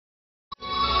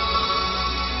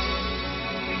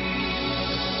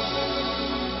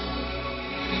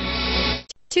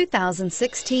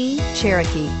2016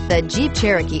 Cherokee. The Jeep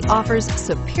Cherokee offers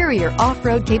superior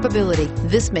off-road capability.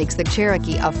 This makes the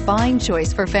Cherokee a fine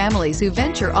choice for families who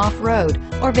venture off-road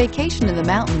or vacation in the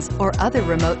mountains or other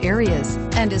remote areas,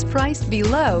 and is priced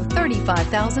below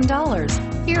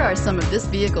 $35,000. Here are some of this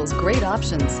vehicle's great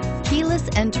options: keyless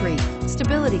entry,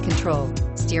 stability control,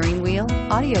 steering wheel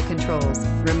audio controls,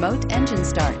 remote engine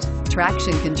start,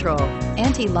 traction control,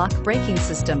 anti-lock braking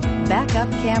system, backup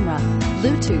camera,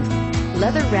 Bluetooth,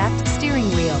 leather-wrapped steering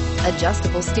wheel,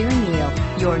 adjustable steering wheel.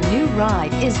 Your new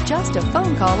ride is just a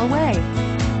phone call away.